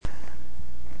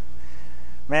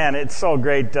Man, it's so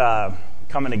great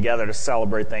coming together to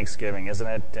celebrate Thanksgiving, isn't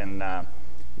it? And,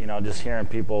 just hearing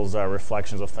people's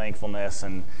reflections of thankfulness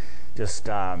and just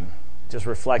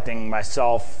reflecting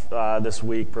myself this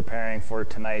week, preparing for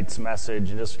tonight's message.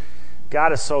 And just,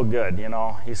 God is so good,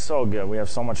 He's so good. We have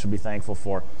so much to be thankful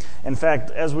for. In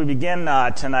fact, as we begin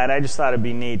tonight, I just thought it'd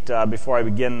be neat, before I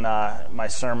begin my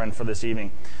sermon for this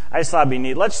evening, I just thought it'd be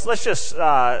neat. Let's just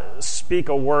speak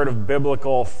a word of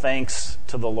biblical thanks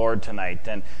to the Lord tonight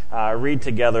and read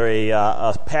together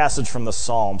a passage from the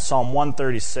Psalm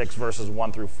 136, verses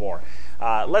 1 through 4.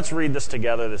 Let's read this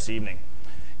together this evening.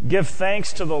 Give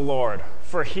thanks to the Lord,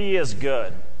 for He is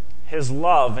good. His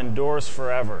love endures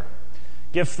forever.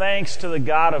 Give thanks to the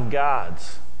God of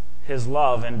gods. His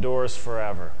love endures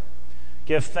forever.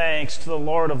 Give thanks to the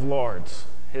Lord of lords.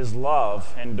 His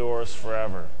love endures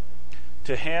forever.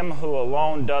 To Him who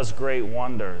alone does great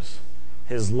wonders,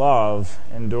 His love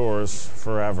endures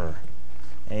forever.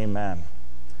 Amen.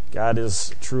 God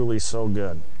is truly so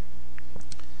good.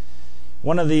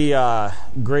 One of the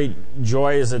great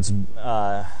joys as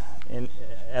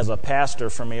a pastor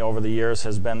for me over the years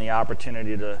has been the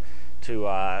opportunity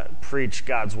to preach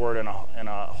God's Word in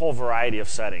a whole variety of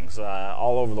settings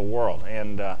all over the world.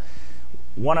 And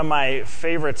one of my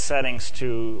favorite settings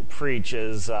to preach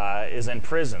is in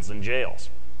prisons and jails.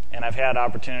 And I've had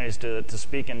opportunities to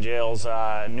speak in jails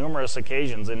numerous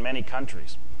occasions in many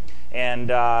countries.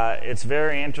 And it's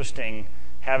very interesting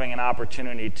having an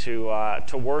opportunity to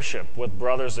worship with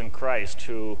brothers in Christ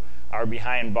who are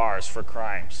behind bars for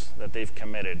crimes that they've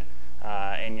committed,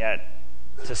 and yet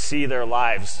to see their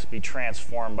lives be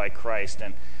transformed by Christ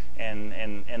and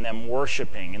them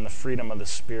worshiping in the freedom of the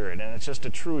Spirit. And it's just a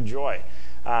true joy.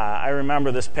 I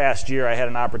remember this past year I had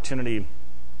an opportunity.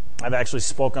 I've actually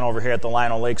spoken over here at the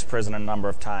Lionel Lakes Prison a number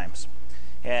of times.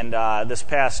 And this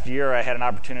past year I had an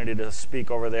opportunity to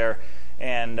speak over there,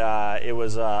 and it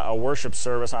was a worship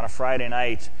service on a Friday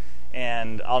night.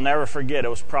 And I'll never forget, it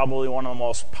was probably one of the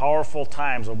most powerful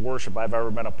times of worship I've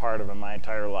ever been a part of in my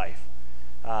entire life.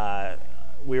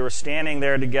 We were standing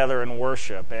there together in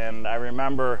worship, and I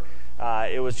remember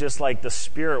it was just like the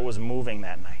Spirit was moving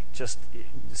that night, just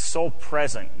so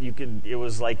present. It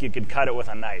was like you could cut it with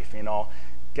a knife.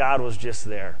 God was just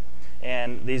there,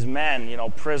 and these men,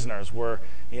 prisoners, were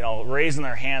raising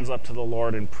their hands up to the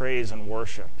Lord in praise and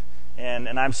worship,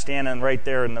 and I'm standing right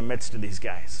there in the midst of these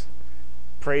guys,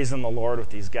 praising the Lord with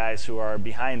these guys who are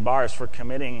behind bars for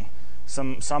committing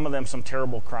some of them some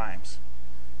terrible crimes.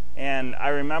 And I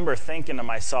remember thinking to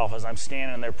myself as I'm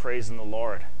standing there praising the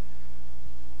Lord,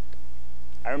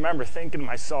 I remember thinking to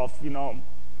myself,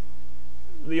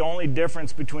 the only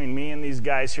difference between me and these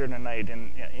guys here tonight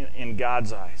in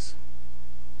God's eyes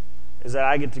is that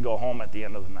I get to go home at the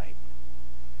end of the night.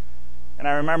 And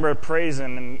I remember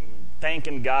praising and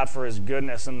thanking God for His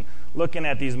goodness and looking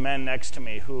at these men next to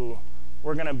me who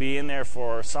were going to be in there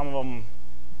for some of them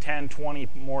 10, 20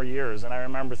 more years. And I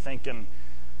remember thinking,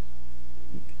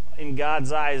 in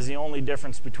God's eyes, the only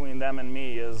difference between them and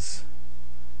me is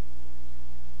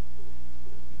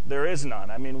there is none.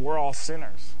 I mean, we're all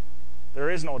sinners. There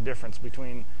is no difference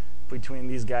between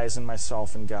these guys and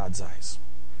myself in God's eyes.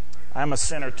 I'm a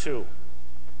sinner too.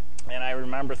 And I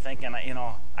remember thinking,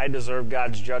 I deserve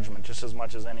God's judgment just as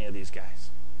much as any of these guys.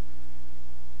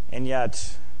 And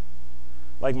yet,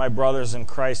 like my brothers in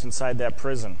Christ inside that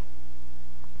prison,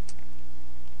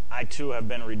 I too have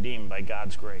been redeemed by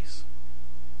God's grace.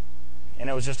 And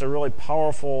it was just a really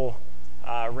powerful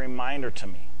reminder to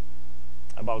me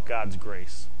about God's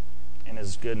grace and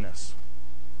His goodness.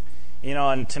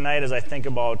 And tonight as I think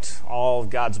about all of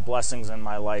God's blessings in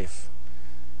my life,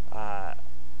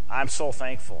 I'm so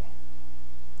thankful.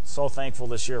 So thankful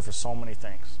this year for so many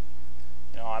things.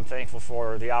 I'm thankful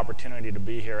for the opportunity to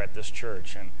be here at this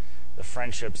church and the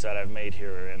friendships that I've made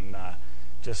here, and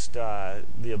just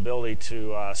the ability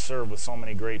to serve with so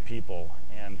many great people.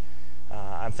 And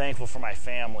I'm thankful for my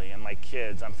family and my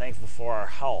kids. I'm thankful for our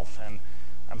health, and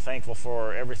I'm thankful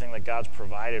for everything that God's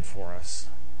provided for us.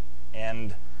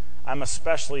 And I'm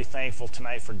especially thankful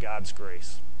tonight for God's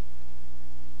grace.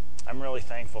 I'm really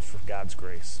thankful for God's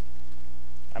grace.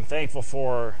 I'm thankful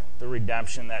for the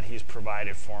redemption that He's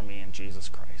provided for me in Jesus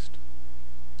Christ.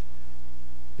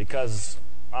 Because,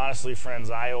 honestly, friends,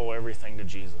 I owe everything to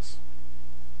Jesus.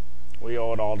 We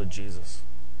owe it all to Jesus.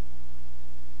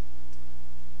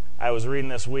 I was reading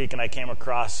this week and I came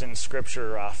across in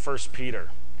Scripture 1 Peter.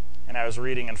 And I was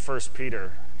reading in 1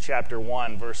 Peter chapter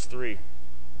 1, verse 3.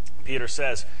 Peter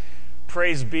says,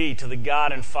 "Praise be to the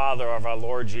God and Father of our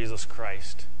Lord Jesus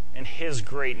Christ. In His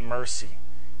great mercy,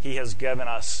 He has given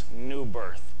us new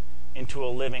birth into a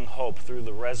living hope through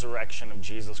the resurrection of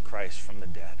Jesus Christ from the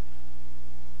dead."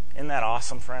 Isn't that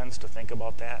awesome, friends, to think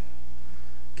about that?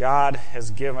 God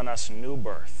has given us new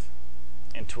birth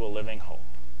into a living hope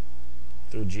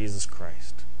through Jesus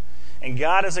Christ. And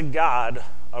God is a God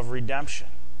of redemption.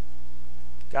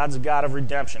 God's a God of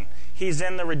redemption. He's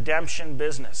in the redemption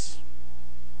business.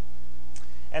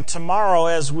 And tomorrow,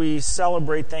 as we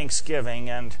celebrate Thanksgiving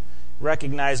and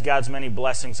recognize God's many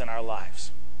blessings in our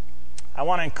lives, I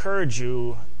want to encourage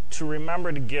you to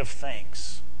remember to give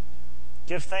thanks.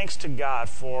 Give thanks to God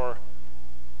for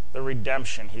the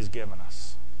redemption He's given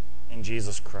us in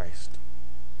Jesus Christ.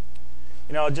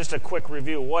 Just a quick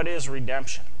review. What is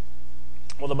redemption?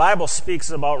 Well, the Bible speaks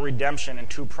about redemption in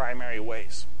two primary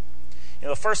ways.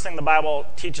 The first thing the Bible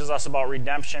teaches us about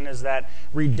redemption is that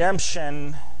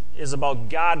redemption is about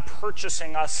God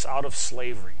purchasing us out of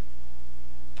slavery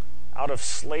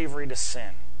to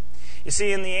sin. You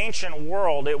see, in the ancient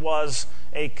world, it was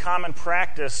a common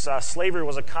practice. Slavery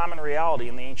was a common reality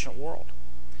in the ancient world.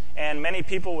 And many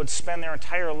people would spend their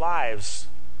entire lives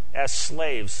as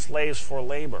slaves for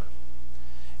labor.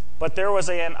 But there was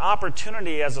an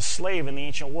opportunity as a slave in the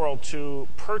ancient world to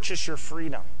purchase your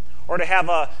freedom, or to have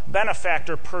a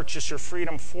benefactor purchase your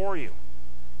freedom for you.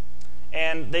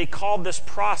 And they called this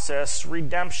process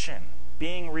redemption,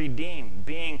 being redeemed,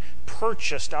 being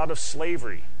purchased out of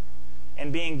slavery,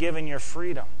 and being given your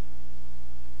freedom.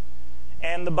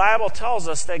 And the Bible tells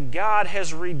us that God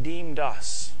has redeemed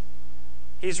us.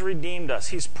 He's redeemed us.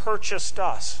 He's purchased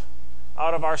us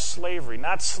out of our slavery.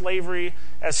 Not slavery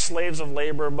as slaves of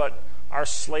labor, but our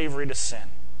slavery to sin.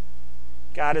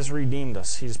 God has redeemed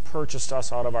us. He's purchased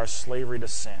us out of our slavery to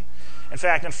sin. In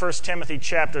fact, in 1 Timothy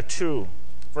chapter 2,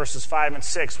 verses 5 and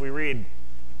 6, we read,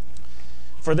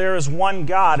 "For there is one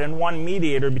God and one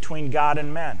mediator between God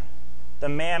and men, the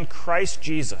man Christ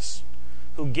Jesus,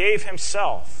 who gave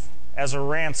Himself as a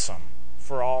ransom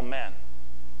for all men."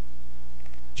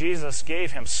 Jesus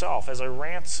gave Himself as a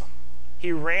ransom.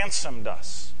 He ransomed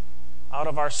us out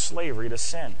of our slavery to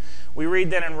sin. We read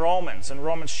that in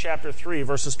Romans chapter 3,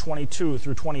 verses 22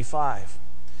 through 25.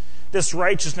 This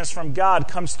righteousness from God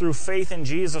comes through faith in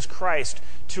Jesus Christ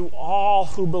to all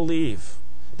who believe.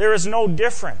 There is no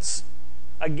difference.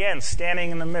 Again,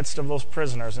 standing in the midst of those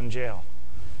prisoners in jail.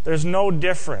 There's no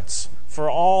difference, for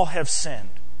all have sinned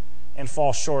and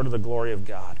fall short of the glory of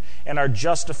God, and are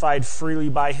justified freely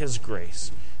by His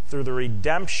grace through the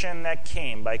redemption that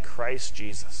came by Christ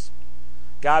Jesus.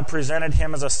 God presented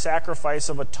Him as a sacrifice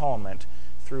of atonement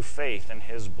through faith in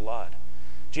His blood.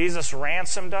 Jesus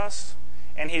ransomed us,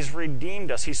 and He's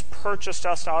redeemed us. He's purchased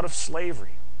us out of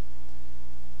slavery.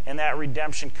 And that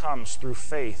redemption comes through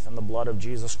faith in the blood of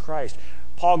Jesus Christ.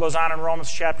 Paul goes on in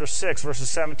Romans chapter 6, verses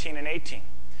 17 and 18.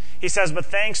 He says, "But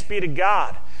thanks be to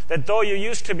God, that though you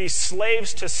used to be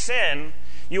slaves to sin,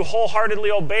 you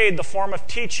wholeheartedly obeyed the form of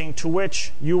teaching to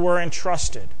which you were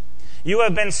entrusted. You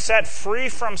have been set free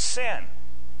from sin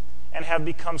and have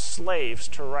become slaves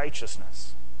to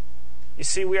righteousness." You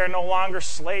see, we are no longer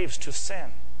slaves to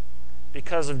sin.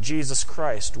 Because of Jesus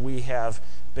Christ, we have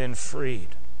been freed.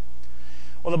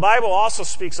 Well, the Bible also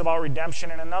speaks about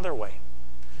redemption in another way.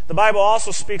 The Bible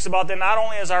also speaks about that not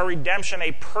only is our redemption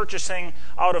a purchasing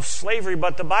out of slavery,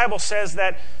 but the Bible says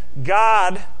that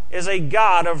God is a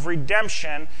God of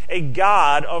redemption, a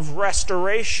God of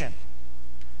restoration.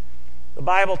 The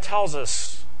Bible tells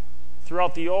us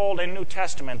throughout the Old and New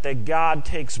Testament that God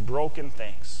takes broken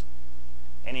things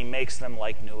and He makes them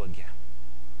like new again.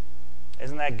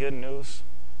 Isn't that good news?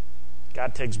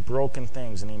 God takes broken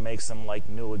things and He makes them like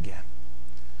new again.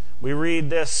 We read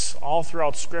this all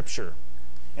throughout Scripture.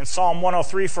 In Psalm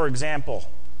 103, for example,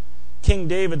 King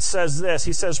David says this.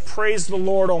 He says, "Praise the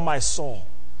Lord, O my soul.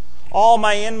 All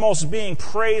my inmost being,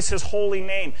 praise His holy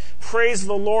name. Praise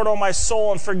the Lord, O my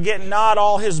soul, and forget not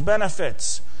all His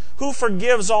benefits. Who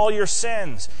forgives all your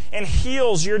sins and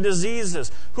heals your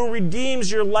diseases, who redeems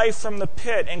your life from the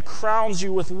pit and crowns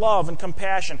you with love and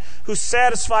compassion, who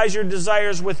satisfies your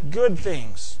desires with good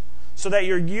things, so that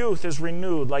your youth is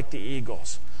renewed like the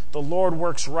eagles. The Lord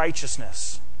works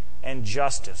righteousness and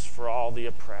justice for all the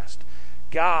oppressed."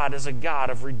 God is a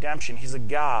God of redemption. He's a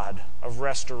God of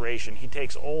restoration. He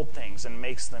takes old things and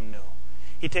makes them new.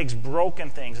 He takes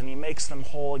broken things and He makes them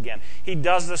whole again. He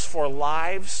does this for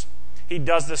lives. He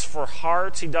does this for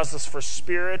hearts. He does this for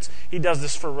spirits. He does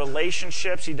this for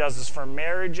relationships. He does this for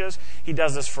marriages. He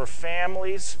does this for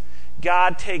families.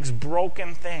 God takes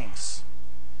broken things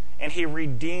and He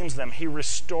redeems them. He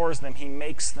restores them. He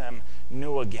makes them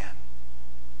new again.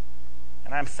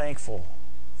 And I'm thankful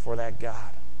for that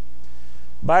God.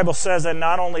 The Bible says that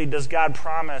not only does God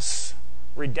promise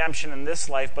redemption in this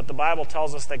life, but the Bible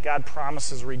tells us that God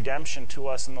promises redemption to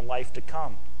us in the life to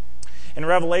come. In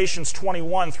Revelations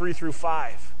 21, 3 through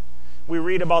 5, we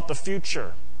read about the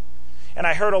future. And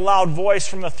I heard a loud voice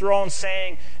from the throne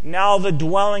saying, "Now the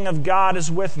dwelling of God is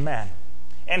with men,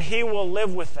 and he will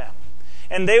live with them.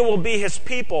 And they will be his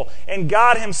people, and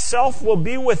God himself will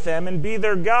be with them and be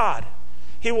their God.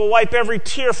 He will wipe every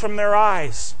tear from their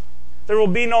eyes. There will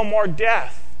be no more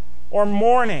death, or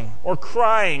mourning, or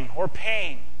crying, or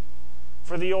pain,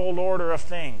 for the old order of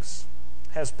things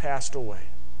has passed away."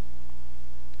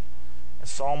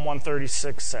 As Psalm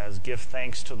 136 says, "Give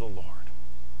thanks to the Lord,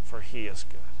 for he is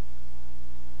good."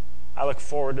 I look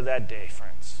forward to that day,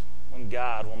 friends, when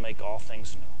God will make all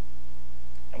things new.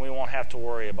 And we won't have to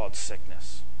worry about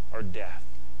sickness or death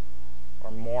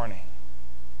or mourning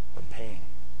or pain.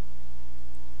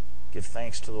 Give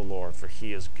thanks to the Lord, for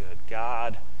he is good.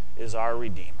 God is our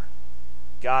Redeemer.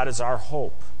 God is our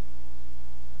hope.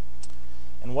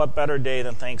 And what better day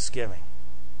than Thanksgiving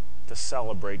to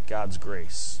celebrate God's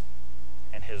grace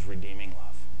and his redeeming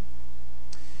love.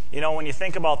 You know, when you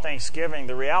think about Thanksgiving,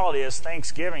 the reality is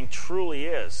Thanksgiving truly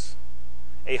is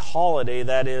a holiday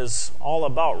that is all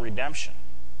about redemption.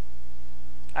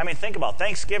 I mean, think about it.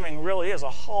 Thanksgiving really is a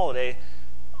holiday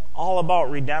all about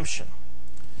redemption.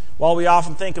 While we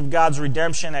often think of God's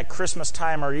redemption at Christmas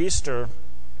time or Easter,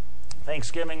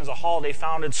 Thanksgiving is a holiday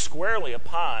founded squarely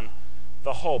upon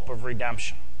the hope of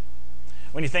redemption.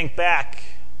 When you think back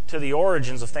to the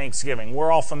origins of Thanksgiving, we're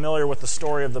all familiar with the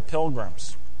story of the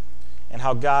Pilgrims and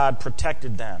how God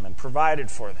protected them and provided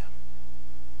for them.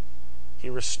 He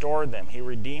restored them. He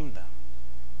redeemed them.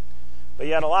 But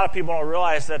yet a lot of people don't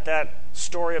realize that that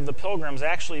story of the Pilgrims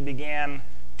actually began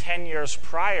 10 years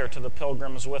prior to the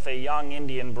Pilgrims with a young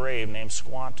Indian brave named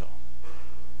Squanto.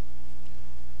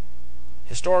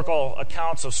 Historical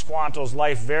accounts of Squanto's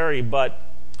life vary, but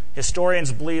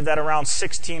historians believe that around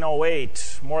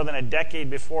 1608, more than a decade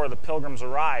before the Pilgrims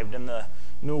arrived in the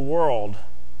New World,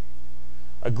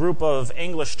 a group of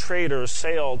English traders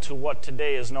sailed to what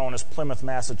today is known as Plymouth,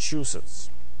 Massachusetts.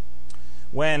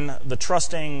 When the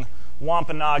trusting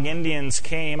Wampanoag Indians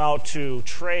came out to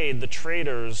trade, the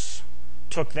traders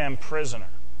took them prisoner,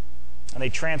 and they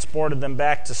transported them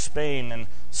back to Spain and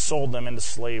sold them into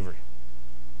slavery.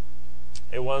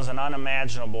 It was an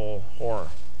unimaginable horror.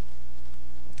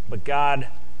 But God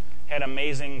had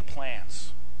amazing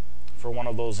plans for one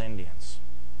of those Indians,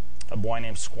 a boy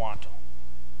named Squanto.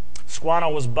 Squanto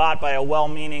was bought by a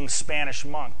well-meaning Spanish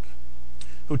monk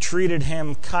who treated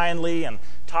him kindly and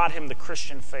taught him the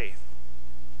Christian faith.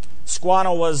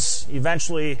 Squanto was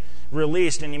eventually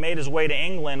released, and he made his way to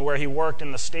England, where he worked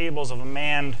in the stables of a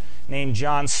man named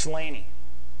John Slaney.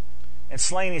 And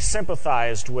Slaney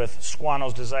sympathized with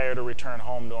Squanto's desire to return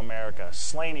home to America.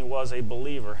 Slaney was a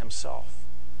believer himself.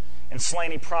 And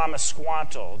Slaney promised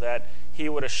Squanto that he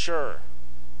would assure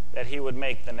that he would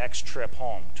make the next trip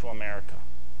home to America.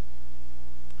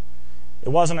 It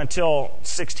wasn't until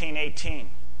 1618,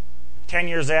 10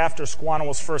 years after Squanto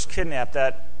was first kidnapped,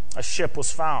 that a ship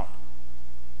was found.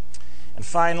 And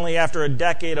finally, after a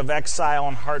decade of exile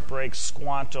and heartbreak,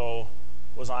 Squanto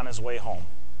was on his way home.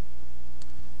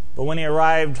 But when he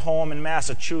arrived home in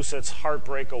Massachusetts,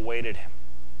 heartbreak awaited him.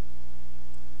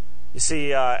 You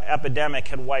see, epidemic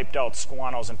had wiped out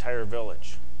Squanto's entire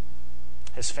village.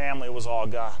 His family was all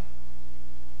gone.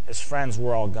 His friends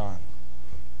were all gone.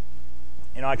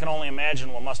 You know, I can only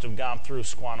imagine what must have gone through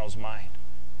Squanto's mind.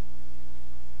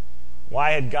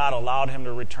 Why had God allowed him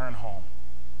to return home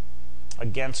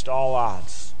against all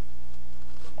odds,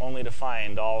 only to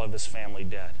find all of his family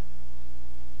dead,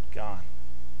 gone?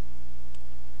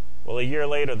 Well, a year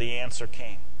later, the answer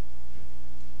came.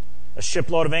 A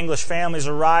shipload of English families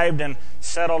arrived and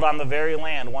settled on the very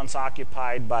land once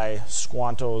occupied by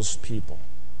Squanto's people.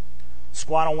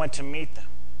 Squanto went to meet them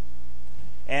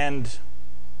and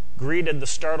greeted the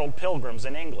startled Pilgrims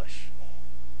in English.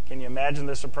 Can you imagine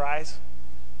the surprise?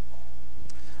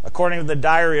 According to the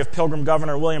diary of Pilgrim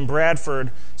Governor William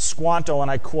Bradford, Squanto,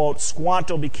 and I quote,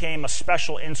 "Squanto became a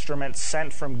special instrument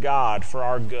sent from God for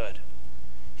our good.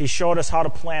 He showed us how to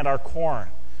plant our corn,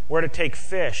 where to take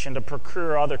fish, and to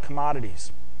procure other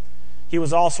commodities. He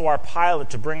was also our pilot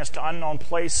to bring us to unknown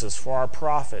places for our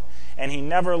profit, and he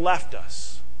never left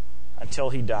us until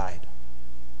he died."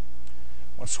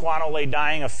 When Squanto lay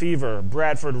dying of fever,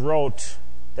 Bradford wrote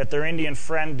that their Indian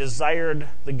friend desired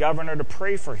the governor to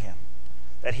pray for him,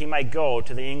 that he might go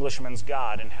to the Englishman's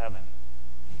God in heaven.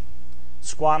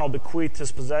 Squanto bequeathed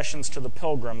his possessions to the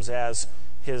Pilgrims as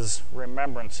his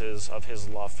remembrances of his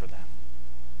love for them.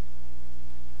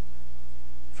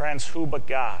 Friends, who but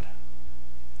God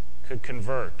could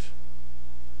convert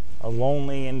a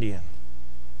lonely Indian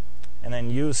and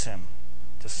then use him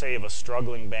to save a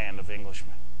struggling band of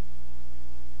Englishmen?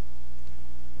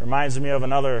 Reminds me of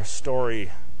another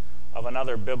story of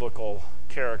another biblical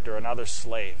character, another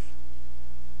slave.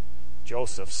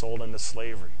 Joseph, sold into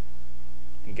slavery.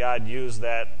 And God used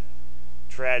that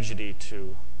tragedy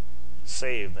to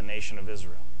save the nation of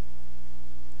Israel.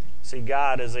 See,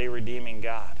 God is a redeeming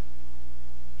God.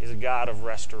 He's a God of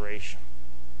restoration.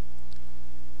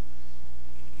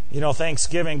 You know,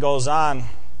 Thanksgiving goes on.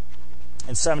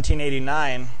 In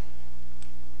 1789,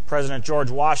 President George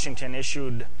Washington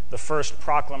issued the first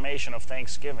proclamation of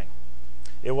Thanksgiving.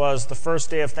 It was the first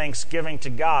day of Thanksgiving to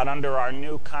God under our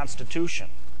new Constitution.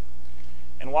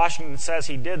 And Washington says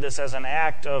he did this as an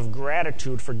act of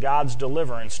gratitude for God's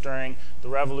deliverance during the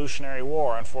Revolutionary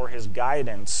War and for his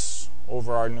guidance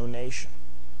over our new nation.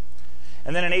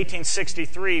 And then in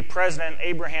 1863, President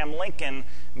Abraham Lincoln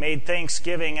made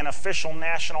Thanksgiving an official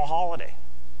national holiday,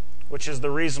 which is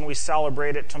the reason we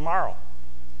celebrate it tomorrow.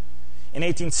 In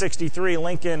 1863,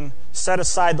 Lincoln set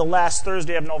aside the last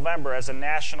Thursday of November as a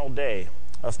national day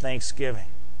of Thanksgiving.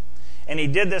 And he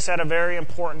did this at a very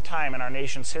important time in our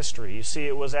nation's history. You see,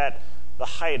 it was at the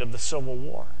height of the Civil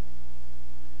War.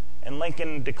 And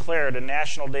Lincoln declared a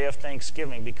national day of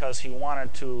Thanksgiving because he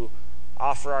wanted to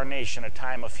offer our nation a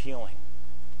time of healing,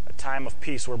 a time of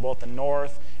peace where both the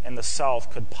North and the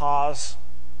South could pause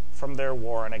from their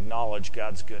war and acknowledge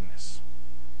God's goodness,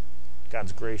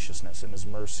 God's graciousness and His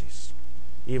mercies,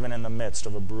 even in the midst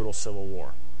of a brutal civil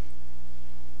war.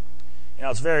 You know,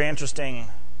 it's very interesting.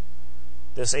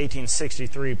 This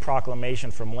 1863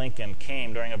 proclamation from Lincoln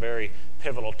came during a very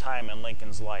pivotal time in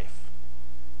Lincoln's life,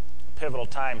 a pivotal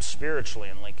time spiritually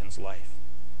in Lincoln's life.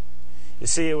 You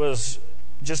see, it was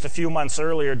just a few months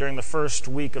earlier, during the first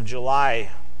week of July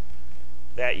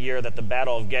that year, that the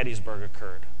Battle of Gettysburg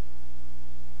occurred.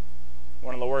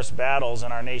 One of the worst battles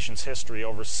in our nation's history.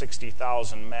 Over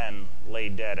 60,000 men lay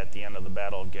dead at the end of the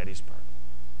Battle of Gettysburg.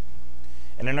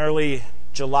 And in early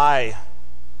July,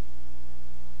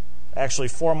 actually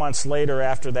 4 months later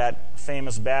after that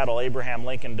famous battle, Abraham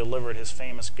Lincoln delivered his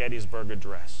famous Gettysburg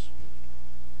Address.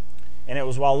 And it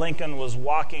was while Lincoln was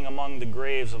walking among the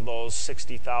graves of those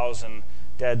 60,000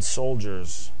 dead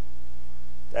soldiers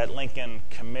that Lincoln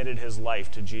committed his life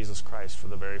to Jesus Christ for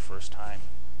the very first time.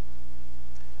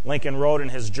 Lincoln wrote in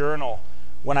his journal,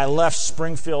 "When I left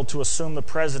Springfield to assume the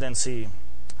presidency,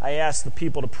 I asked the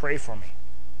people to pray for me,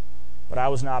 but I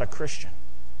was not a Christian.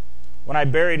 When I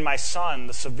buried my son,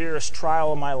 the severest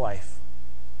trial of my life,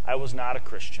 I was not a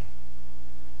Christian.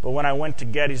 But when I went to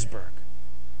Gettysburg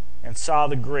and saw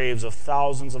the graves of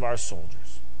thousands of our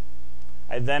soldiers,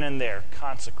 I then and there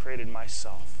consecrated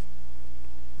myself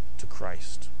to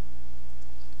Christ."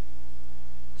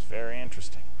 It's very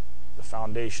interesting, the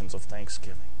foundations of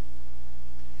Thanksgiving.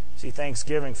 See,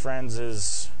 Thanksgiving, friends,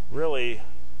 is really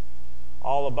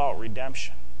all about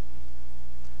redemption.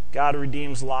 God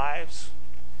redeems lives,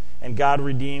 and God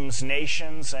redeems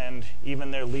nations and even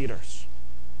their leaders.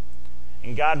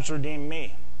 And God's redeemed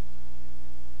me.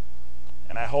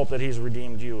 And I hope that He's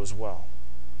redeemed you as well.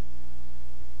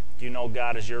 Do you know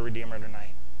God is your Redeemer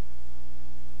tonight?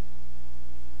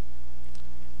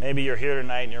 Maybe you're here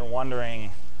tonight and you're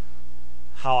wondering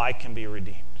how I can be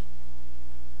redeemed.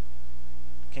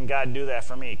 Can God do that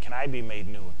for me? Can I be made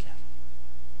new again?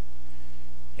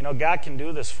 You know, God can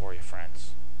do this for you,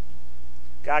 friends.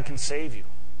 God can save you.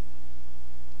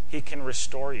 He can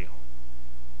restore you.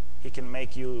 He can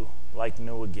make you like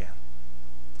new again.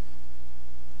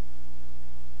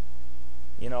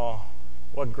 You know,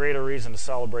 what greater reason to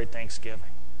celebrate Thanksgiving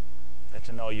than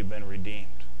to know you've been redeemed?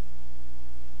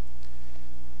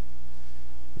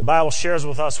 The Bible shares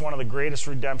with us one of the greatest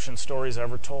redemption stories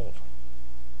ever told.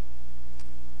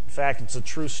 In fact, it's a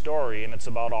true story, and it's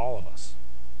about all of us.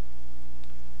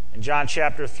 In John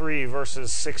chapter 3,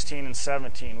 verses 16 and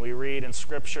 17, we read in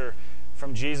Scripture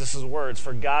from Jesus' words,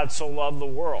 "For God so loved the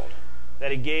world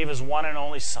that He gave His one and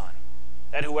only Son,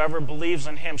 that whoever believes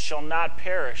in Him shall not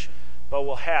perish, but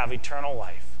will have eternal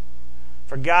life.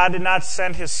 For God did not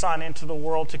send His Son into the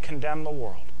world to condemn the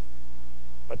world,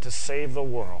 but to save the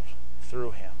world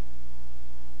through Him."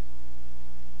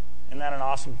 Isn't that an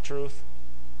awesome truth?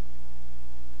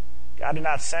 God did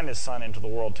not send His Son into the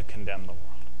world to condemn the world.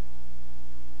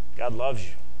 God loves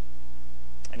you,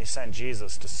 and He sent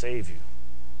Jesus to save you,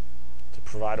 to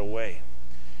provide a way.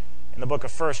 In the book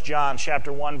of 1 John,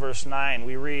 chapter 1, verse 9,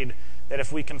 we read that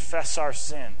if we confess our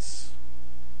sins,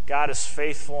 God is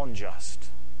faithful and just,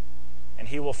 and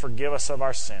He will forgive us of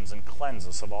our sins and cleanse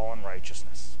us of all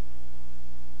unrighteousness.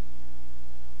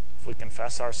 If we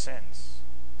confess our sins,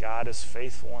 God is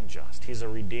faithful and just. He's a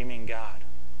redeeming God.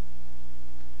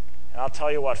 And I'll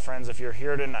tell you what, friends, if you're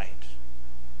here tonight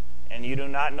and you do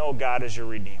not know God as your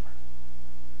Redeemer,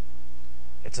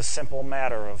 it's a simple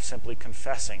matter of simply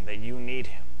confessing that you need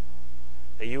Him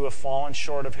that you have fallen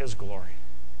short of His glory,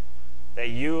 that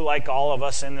you, like all of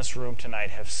us in this room tonight,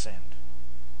 have sinned.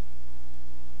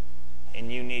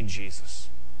 And you need Jesus.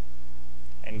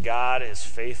 And God is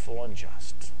faithful and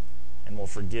just and will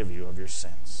forgive you of your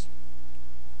sins.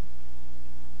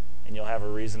 And you'll have a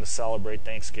reason to celebrate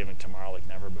Thanksgiving tomorrow like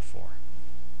never before.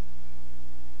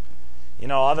 You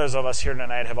know, others of us here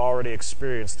tonight have already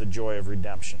experienced the joy of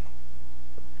redemption.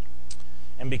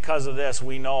 And because of this,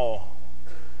 we know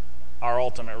our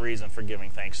ultimate reason for giving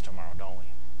thanks tomorrow, don't we?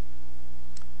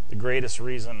 The greatest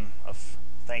reason of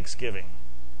thanksgiving,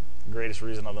 the greatest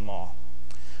reason of them all.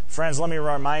 Friends, let me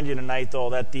remind you tonight,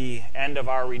 though, that the end of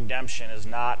our redemption is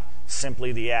not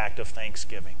simply the act of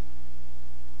thanksgiving.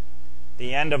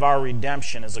 The end of our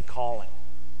redemption is a calling.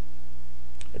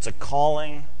 It's a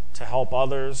calling to help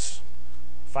others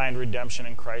find redemption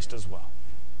in Christ as well,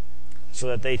 so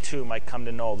that they too might come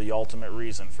to know the ultimate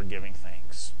reason for giving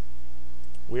thanks.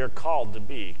 We are called to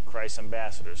be Christ's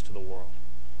ambassadors to the world.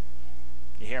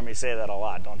 You hear me say that a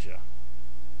lot, don't you?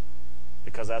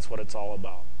 Because that's what it's all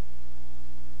about.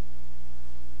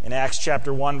 In Acts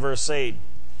chapter 1, verse 8,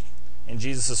 in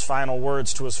Jesus' final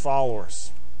words to His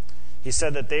followers, He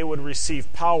said that they would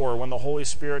receive power when the Holy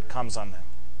Spirit comes on them.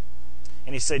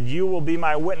 And He said, "You will be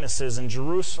my witnesses in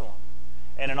Jerusalem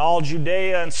and in all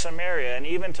Judea and Samaria and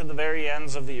even to the very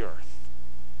ends of the earth."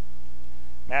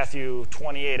 Matthew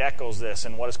 28 echoes this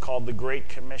in what is called the Great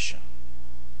Commission,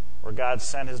 where God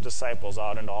sent His disciples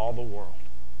out into all the world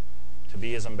to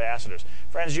be His ambassadors.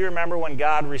 Friends, do you remember when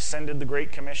God rescinded the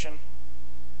Great Commission?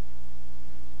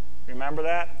 Remember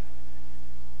that?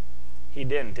 He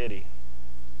didn't, did He?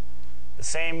 The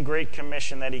same Great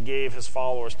Commission that He gave His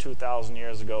followers 2,000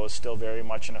 years ago is still very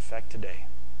much in effect today.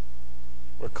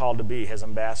 We're called to be His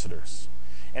ambassadors.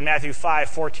 In Matthew 5,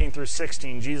 14 through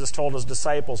 16, Jesus told His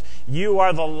disciples, "You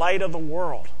are the light of the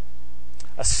world.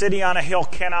 A city on a hill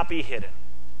cannot be hidden.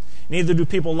 Neither do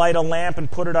people light a lamp and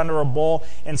put it under a bowl.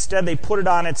 Instead, they put it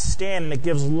on its stand, and it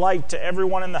gives light to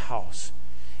everyone in the house.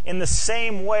 In the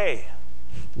same way,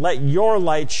 let your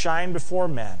light shine before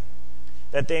men,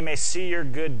 that they may see your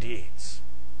good deeds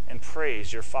and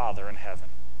praise your Father in heaven."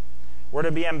 We're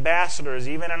to be ambassadors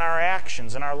even in our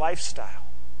actions, in our lifestyle,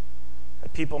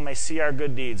 that people may see our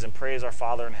good deeds and praise our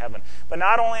Father in heaven. But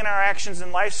not only in our actions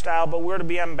and lifestyle, but we're to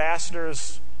be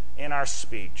ambassadors in our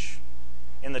speech,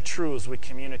 in the truths we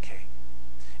communicate.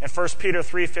 In 1 Peter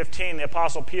 3:15, the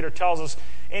Apostle Peter tells us,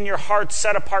 "In your hearts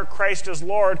set apart Christ as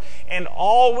Lord, and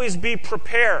always be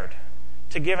prepared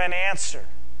to give an answer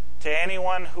to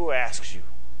anyone who asks you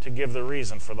to give the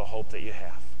reason for the hope that you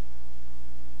have."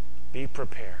 Be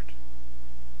prepared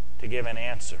to give an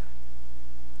answer,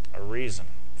 a reason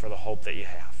for the hope that you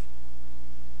have.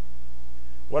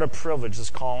 What a privilege this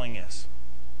calling is.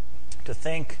 To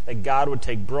think that God would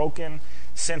take broken,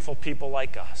 sinful people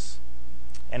like us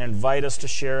and invite us to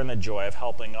share in the joy of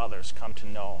helping others come to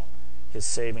know His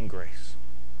saving grace.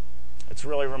 It's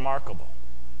really remarkable.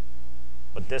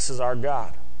 But this is our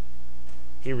God.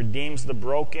 He redeems the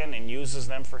broken and uses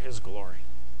them for His glory.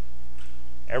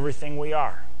 Everything we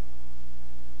are,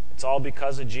 it's all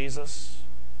because of Jesus,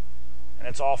 and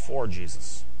it's all for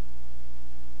Jesus.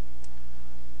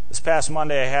 This past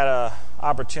Monday, I had an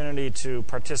opportunity to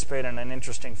participate in an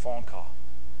interesting phone call.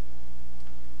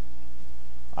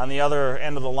 On the other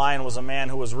end of the line was a man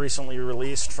who was recently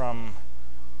released from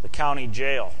the county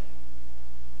jail.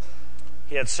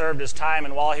 He had served his time,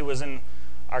 and while he was in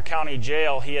our county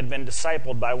jail, he had been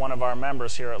discipled by one of our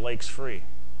members here at Lakes Free.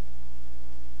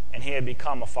 And he had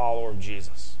become a follower of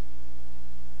Jesus.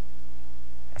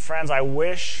 And friends, I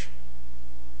wish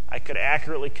I could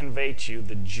accurately convey to you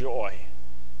the joy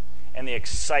and the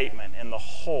excitement and the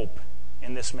hope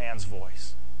in this man's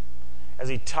voice as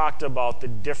he talked about the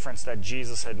difference that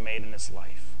Jesus had made in his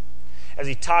life. As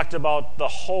he talked about the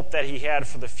hope that he had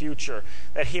for the future,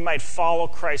 that he might follow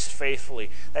Christ faithfully,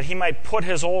 that he might put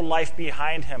his old life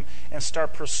behind him and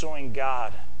start pursuing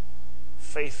God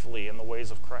faithfully in the ways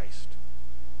of Christ.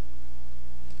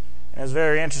 And it was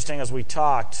very interesting as we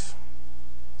talked.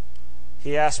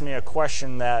 He asked me a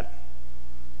question that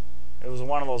it was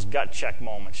one of those gut check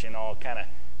moments, it kind of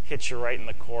hits you right in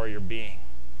the core of your being.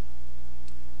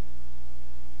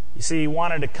 You see, he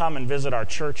wanted to come and visit our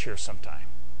church here sometime.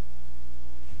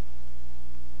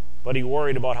 But he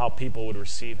worried about how people would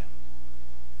receive him.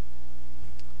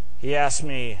 He asked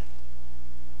me,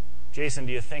 "Jason,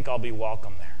 do you think I'll be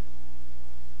welcome there?"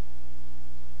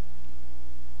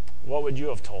 What would you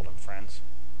have told him, friends?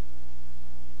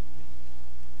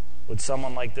 Would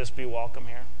someone like this be welcome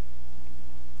here?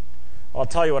 Well, I'll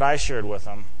tell you what I shared with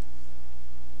him.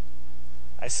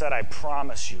 I said, I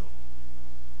promise you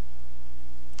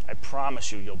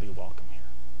you'll be welcome here.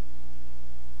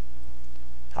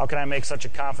 How can I make such a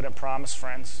confident promise,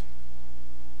 friends?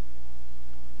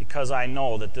 Because I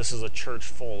know that this is a church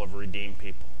full of redeemed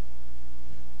people.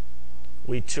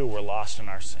 We too were lost in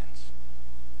our sins.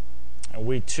 And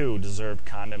we too deserved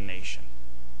condemnation.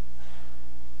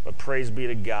 But praise be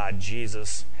to God,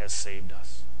 Jesus has saved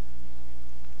us.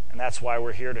 And that's why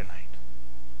we're here tonight.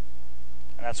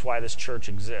 And that's why this church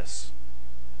exists.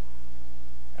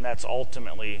 And that's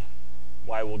ultimately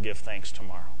why we'll give thanks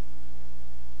tomorrow.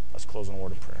 Let's close in a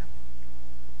word of prayer.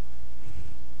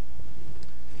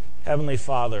 Heavenly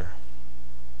Father,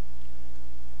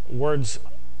 words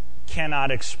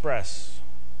cannot express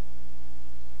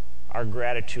our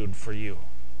gratitude for you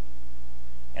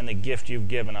and the gift you've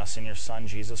given us in your Son,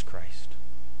 Jesus Christ.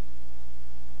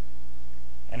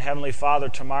 And Heavenly Father,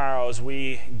 tomorrow as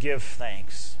we give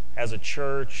thanks as a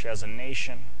church, as a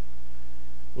nation,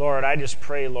 Lord, I just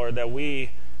pray, Lord, that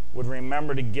we would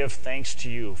remember to give thanks to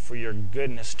you for your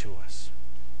goodness to us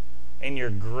and your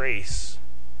grace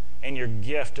and your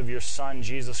gift of your Son,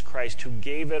 Jesus Christ, who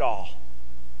gave it all.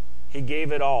 He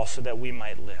gave it all so that we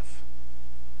might live.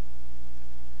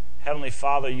 Heavenly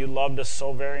Father, you loved us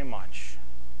so very much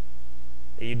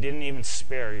that you didn't even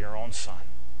spare your own Son,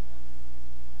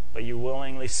 but you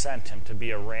willingly sent him to be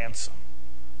a ransom,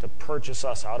 to purchase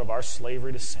us out of our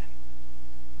slavery to sin.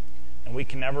 And we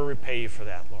can never repay you for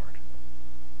that, Lord,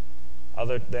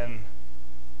 other than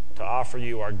to offer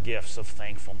you our gifts of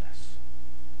thankfulness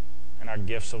and our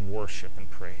gifts of worship and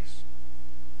praise.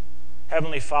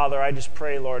 Heavenly Father, I just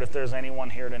pray, Lord, if there's anyone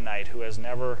here tonight who has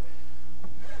never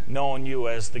known you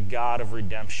as the God of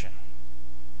redemption,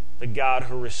 the God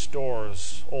who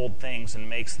restores old things and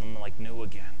makes them like new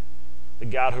again, the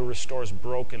God who restores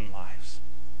broken lives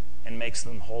and makes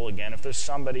them whole again. If there's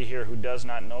somebody here who does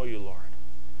not know you, Lord,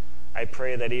 I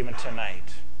pray that even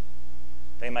tonight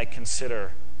they might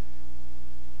consider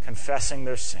confessing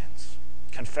their sins,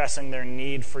 confessing their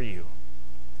need for you,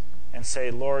 and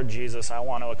say, Lord Jesus, I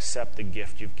want to accept the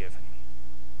gift you've given me.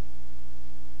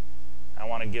 I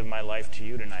want to give my life to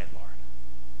you tonight, Lord.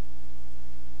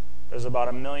 There's about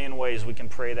 1 million ways we can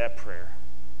pray that prayer.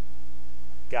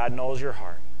 God knows your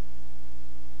heart.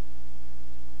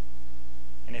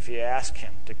 And if you ask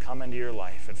him to come into your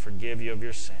life and forgive you of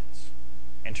your sins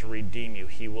and to redeem you,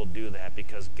 he will do that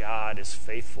because God is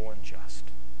faithful and just.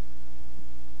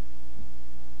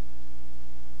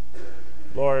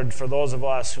 Lord, for those of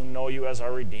us who know you as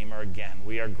our Redeemer, again,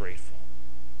 we are grateful.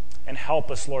 And help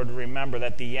us, Lord, to remember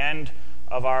that the end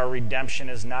of our redemption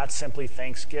is not simply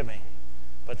thanksgiving,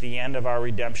 but the end of our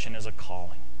redemption is a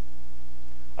calling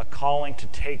to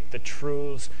take the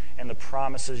truths and the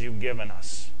promises you've given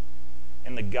us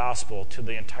in the gospel to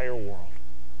the entire world.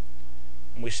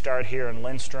 And we start here in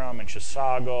Lindstrom and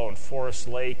Chisago and Forest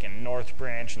Lake and North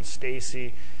Branch and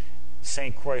Stacy,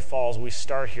 St. Croix Falls. We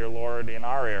start here, Lord, in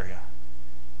our area,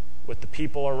 with the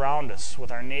people around us,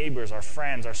 with our neighbors, our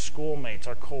friends, our schoolmates,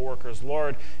 our co-workers.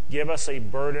 Lord, give us a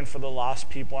burden for the lost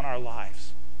people in our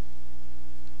lives.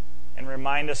 And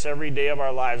remind us every day of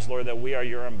our lives, Lord, that we are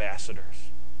your ambassadors.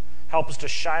 Help us to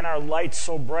shine our light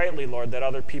so brightly, Lord, that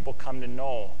other people come to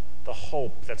know the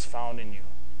hope that's found in you.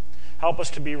 Help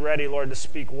us to be ready, Lord, to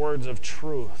speak words of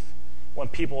truth when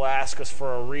people ask us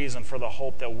for a reason for the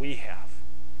hope that we have.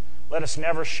 Let us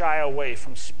never shy away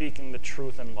from speaking the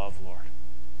truth in love, Lord,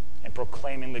 and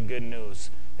proclaiming the good news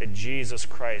that Jesus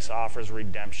Christ offers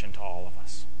redemption to all of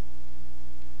us.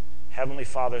 Heavenly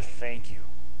Father, thank you.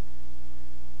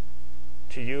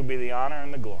 To you be the honor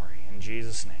and the glory. In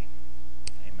Jesus' name.